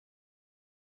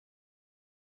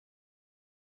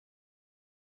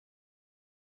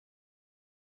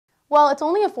Well, it's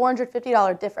only a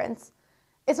 $450 difference.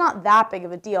 It's not that big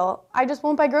of a deal. I just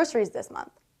won't buy groceries this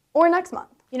month. Or next month.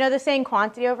 You know the saying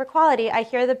quantity over quality. I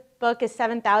hear the book is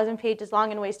 7,000 pages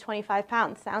long and weighs 25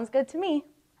 pounds. Sounds good to me.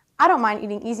 I don't mind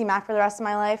eating Easy Mac for the rest of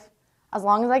my life, as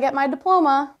long as I get my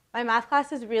diploma. My math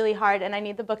class is really hard and I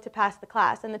need the book to pass the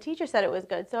class, and the teacher said it was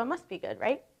good, so it must be good,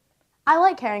 right? I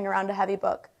like carrying around a heavy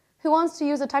book. Who wants to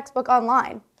use a textbook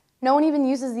online? No one even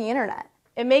uses the internet.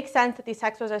 It makes sense that these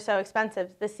textbooks are so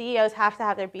expensive. The CEOs have to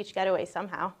have their beach getaway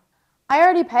somehow. I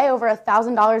already pay over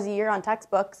 $1,000 a year on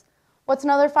textbooks. What's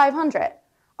another $500?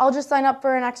 I'll just sign up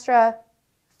for an extra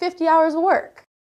 50 hours of work.